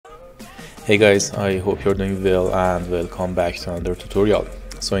Hey guys, I hope you're doing well and welcome back to another tutorial.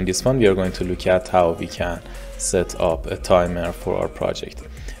 So in this one we are going to look at how we can set up a timer for our project.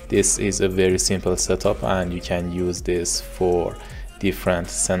 This is a very simple setup and you can use this for different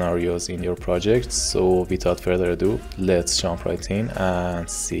scenarios in your project. So without further ado, let's jump right in and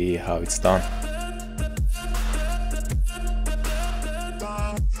see how it's done.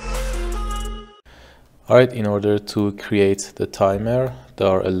 Alright, in order to create the timer, there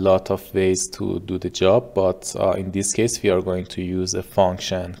are a lot of ways to do the job, but in this case we are going to use a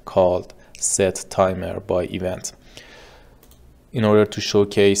function called setTimerByEvent. In order to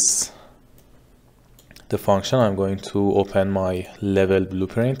showcase the function, I'm going to open my level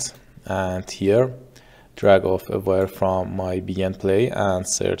blueprint and here drag off a wire from my begin play and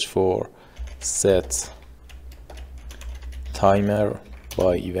search for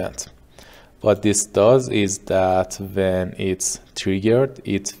setTimerByEvent. What this does is that when it's triggered,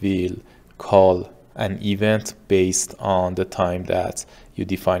 it will call an event based on the time that you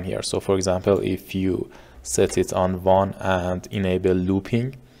define here. So for example, if you set it on 1 and enable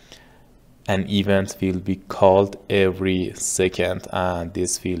looping, an event will be called every second and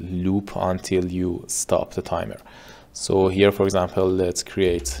this will loop until you stop the timer. So here, for example, let's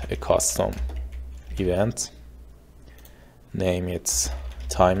create a custom event, name it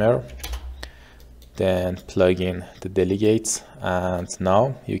timer, then plug in the delegate, and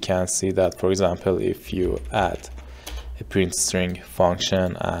now you can see that, for example, if you add a print string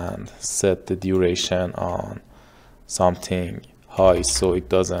function and set the duration on something high so it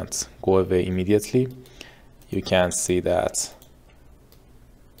doesn't go away immediately, you can see that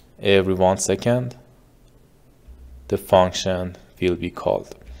every 1 second the function will be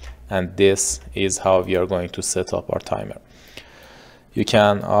called, and this is how we are going to set up our timer. You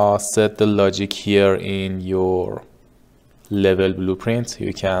can set the logic here in your level blueprint.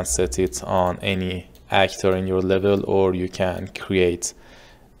 You can set it on any actor in your level, or you can create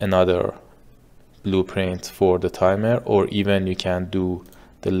another blueprint for the timer, or even you can do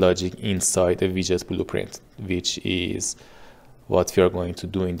the logic inside a widget blueprint, which is what we are going to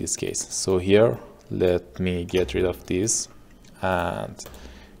do in this case. So here, let me get rid of this and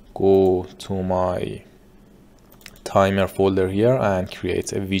go to my timer folder here and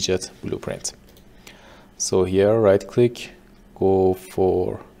create a widget blueprint. So here, right click, go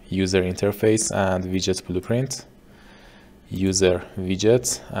for user interface and widget blueprint, user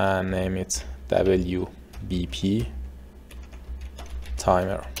widget, and name it WBP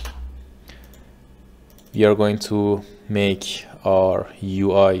timer. We are going to make our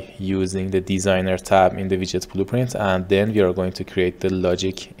UI using the designer tab in the widget blueprint, and then we are going to create the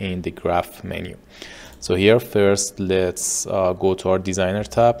logic in the graph menu. So here first let's go to our designer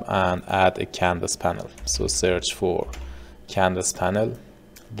tab and add a canvas panel. So search for canvas panel,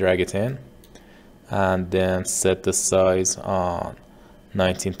 drag it in, and then set the size on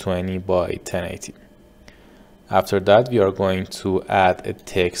 1920 by 1080. After that we are going to add a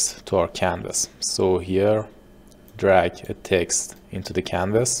text to our canvas. So here drag a text into the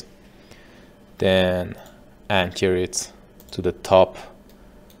canvas, then anchor it to the top,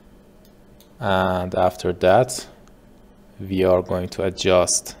 and after that we are going to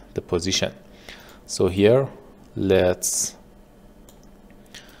adjust the position. So here let's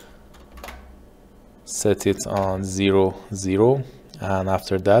set it on 0, 0, and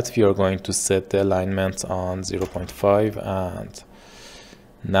after that we are going to set the alignment on 0.5, and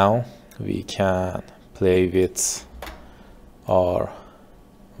now we can play with our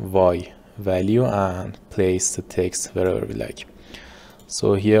Y value and place the text wherever we like.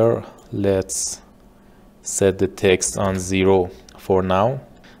 So here let's set the text on 0 for now,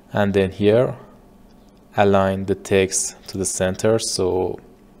 and then here align the text to the center so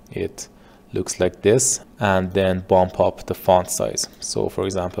it looks like this, and then bump up the font size. So for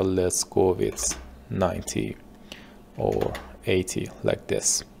example, let's go with 90 or 80 like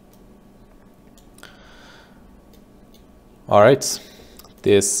this. Alright,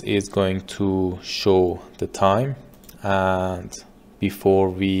 this is going to show the time, and before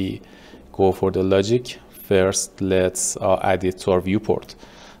we go for the logic, first let's add it to our viewport.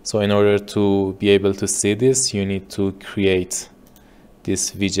 So in order to be able to see this, you need to create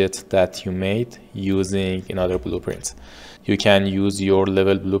this widget that you made using another blueprint. You can use your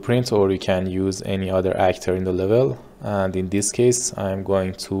level blueprint, or you can use any other actor in the level, and in this case I'm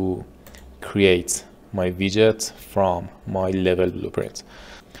going to create my widget from my level blueprint.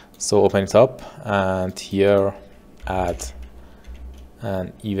 So open it up and here add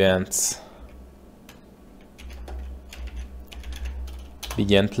an event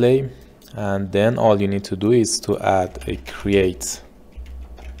begin play, and then all you need to do is to add a create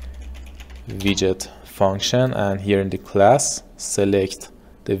widget function, and here in the class select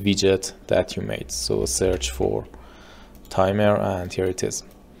the widget that you made. So search for timer, and here it is.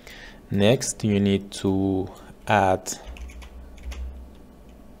 Next, you need to add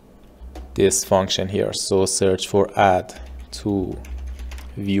this function here. So search for add to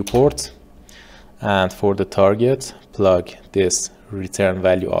viewport, and for the target, plug this return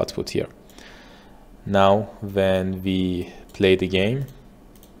value output here. Now when we play the game,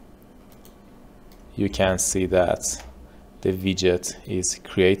 you can see that the widget is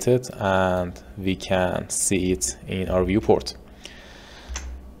created and we can see it in our viewport.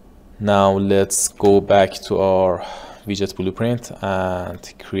 Now let's go back to our widget blueprint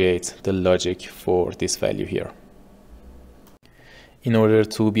and create the logic for this value here. In order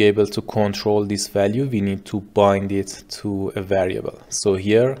to be able to control this value, we need to bind it to a variable. So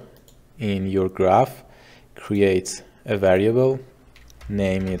here in your graph, create a variable,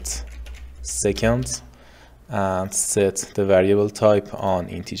 name it seconds, and set the variable type on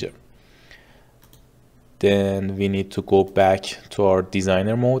integer. Then we need to go back to our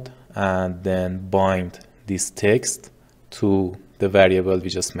designer mode and then bind this text to the variable we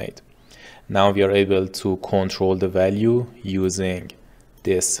just made. Now we are able to control the value using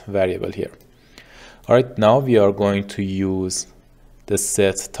this variable here. Alright, now we are going to use the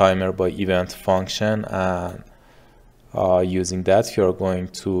set timer by event function, and using that we are going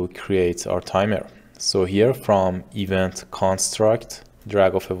to create our timer. So here from event construct,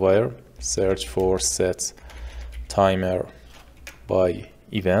 drag of a wire, search for set timer by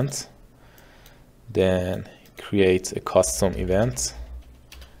event, then create a custom event,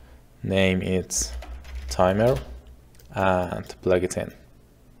 name it timer, and plug it in.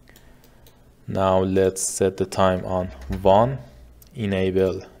 Now let's set the time on 1,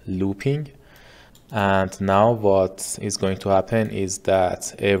 enable looping, and now what is going to happen is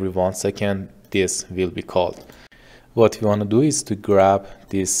that every 1 second this will be called. What we want to do is to grab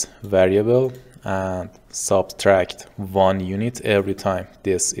this variable and subtract 1 unit every time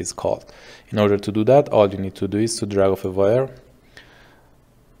this is called. In order to do that, all you need to do is to drag off a wire,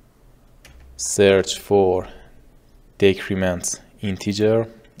 search for decrement integer,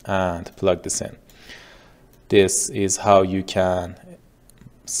 and plug this in. This is how you can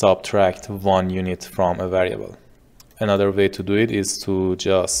subtract 1 unit from a variable. Another way to do it is to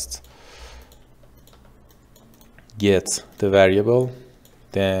just get the variable,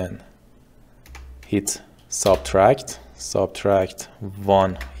 then hit subtract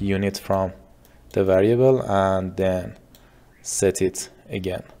 1 unit from the variable, and then set it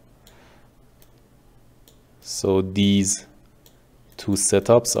again. So these two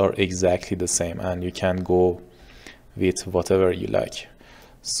setups are exactly the same, and you can go with whatever you like.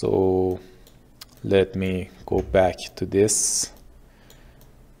 So let me go back to this,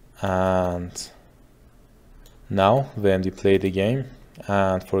 and now when we play the game,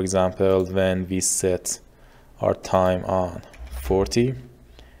 and for example when we set our time on 40,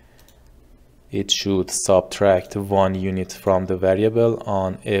 it should subtract 1 unit from the variable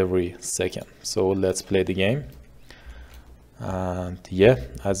on every second. So let's play the game, and yeah,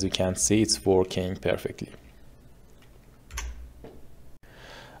 as you can see, it's working perfectly.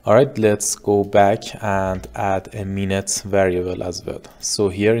 Alright, let's go back and add a minute variable as well. So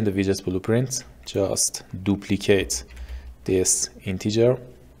here in the widget blueprint, just duplicate this integer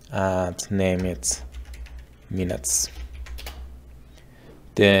and name it minutes.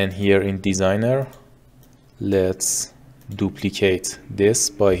 Then here in designer, let's duplicate this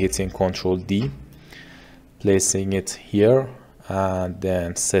by hitting Ctrl D, placing it here, and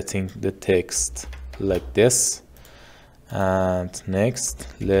then setting the text like this. And next,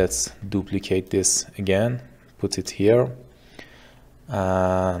 let's duplicate this again, put it here,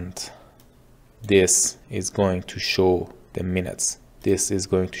 and this is going to show the minutes, this is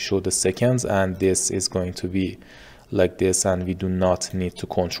going to show the seconds, and this is going to be like this, and we do not need to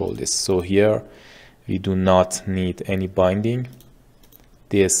control this. So here we do not need any binding.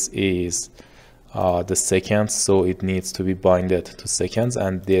 This is the seconds, so it needs to be binded to seconds,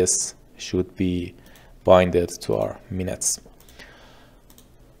 and this should be binded to our minutes.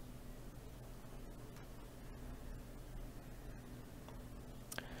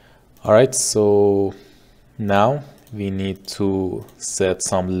 Alright, so now we need to set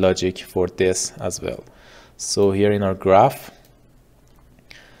some logic for this as well. So here in our graph,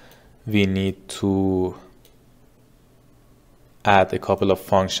 we need to add a couple of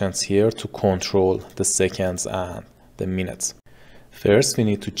functions here to control the seconds and the minutes. First, we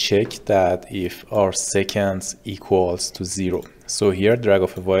need to check that if our seconds equals to 0. So here, drag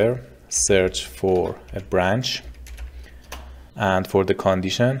of a wire, search for a branch, And for the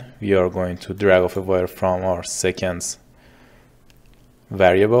condition, we are going to drag off a wire from our seconds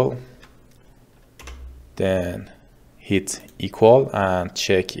variable, then hit equal and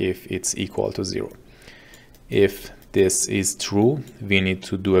check if it's equal to 0. If this is true, we need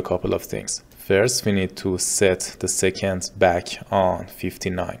to do a couple of things. First, we need to set the seconds back on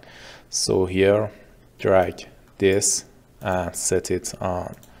 59. So here, drag this and set it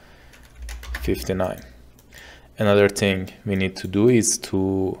on 59. Another thing we need to do is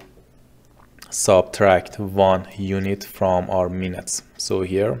to subtract 1 unit from our minutes. So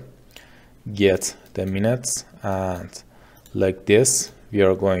here, get the minutes, and like this, we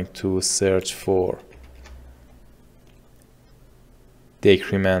are going to search for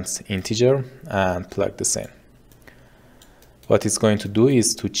decrement integer and plug this in. What it's going to do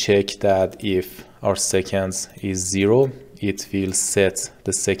is to check that if our seconds is 0, it will set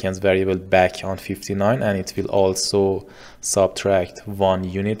the seconds variable back on 59, and it will also subtract 1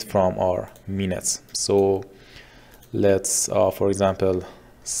 unit from our minutes. So let's, for example,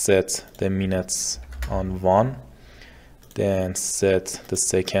 set the minutes on 1, then set the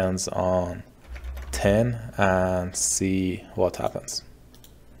seconds on 10 and see what happens.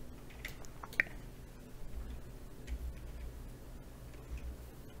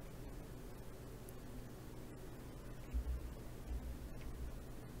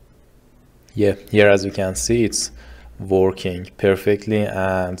 Yeah, here as you can see, it's working perfectly,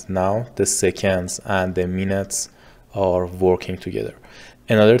 and now the seconds and the minutes are working together.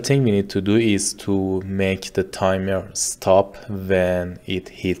 Another thing we need to do is to make the timer stop when it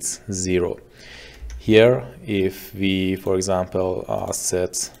hits 0. Here, if we, for example,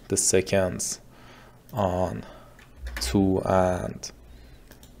 set the seconds on 2 and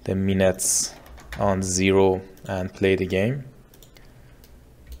the minutes on 0 and play the game,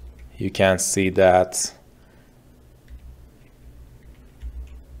 you can see that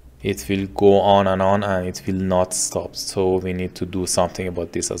it will go on and it will not stop. So we need to do something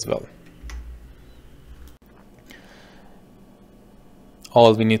about this as well.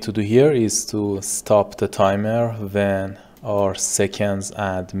 All we need to do here is to stop the timer when our seconds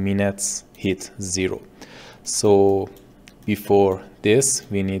and minutes hit 0. So before this,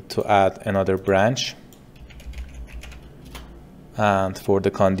 we need to add another branch. And for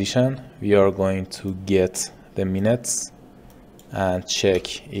the condition, we are going to get the minutes and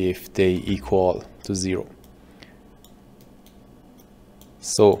check if they equal to 0.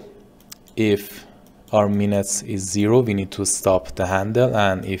 So if our minutes is 0, we need to stop the handle,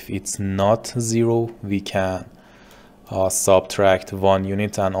 and if it's not 0, we can subtract 1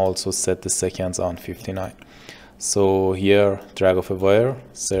 unit and also set the seconds on 59. So here, drag off a wire,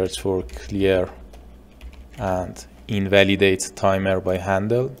 search for clear and invalidate timer by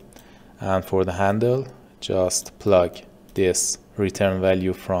handle, and for the handle, just plug this return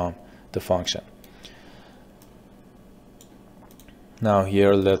value from the function. Now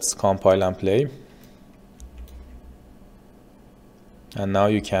here, let's compile and play. And now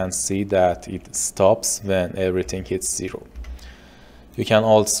you can see that it stops when everything hits 0. You can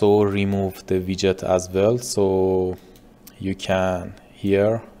also remove the widget as well. So you can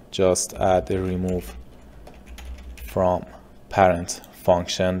here just add a remove from parent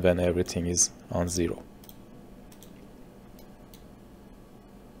function when everything is on 0.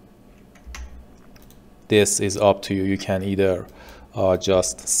 This is up to you. You can either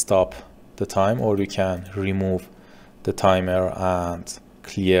just stop the time, or you can remove the timer and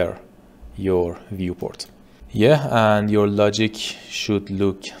clear your viewport. Yeah, and your logic should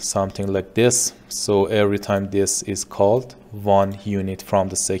look something like this. So every time this is called, 1 unit from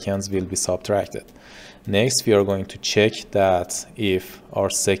the seconds will be subtracted. Next, we are going to check that if our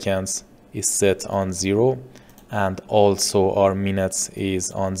seconds is set on 0 and also our minutes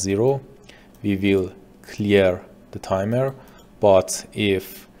is on 0, we will clear the timer. But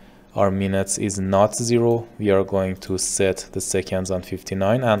if our minutes is not 0, we are going to set the seconds on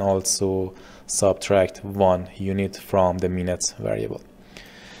 59 and also subtract 1 unit from the minutes variable.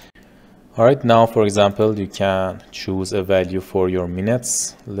 Alright, now for example, you can choose a value for your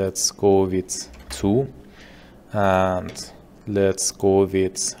minutes. Let's go with 2, and let's go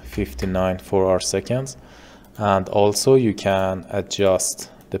with 59 for our seconds. And also you can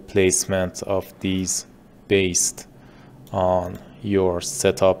adjust the placement of these based on your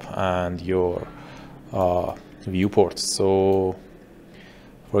setup and your viewport. So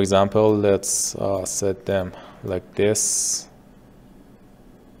for example, let's set them like this,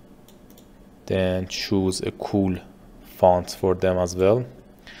 then choose a cool font for them as well.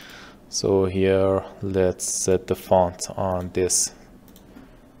 So here, let's set the font on this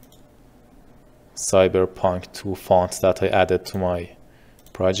Cyberpunk 2 font that I added to my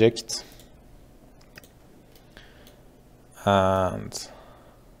project. And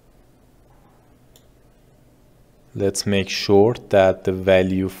let's make sure that the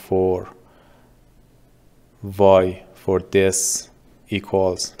value for y for this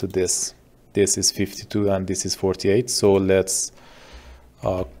equals to this. This is 52 and this is 48. So let's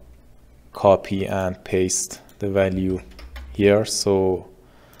copy and paste the value here so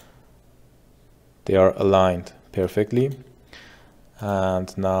they are aligned perfectly.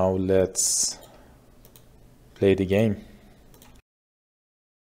 And now let's play the game.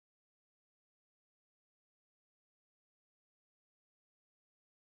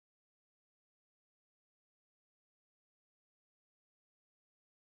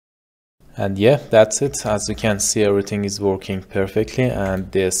 And yeah, that's it. As you can see, everything is working perfectly,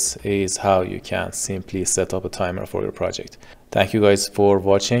 and this is how you can simply set up a timer for your project. Thank you guys for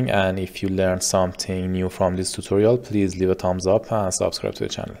watching, and if you learned something new from this tutorial, please leave a thumbs up and subscribe to the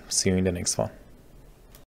channel. See you in the next one.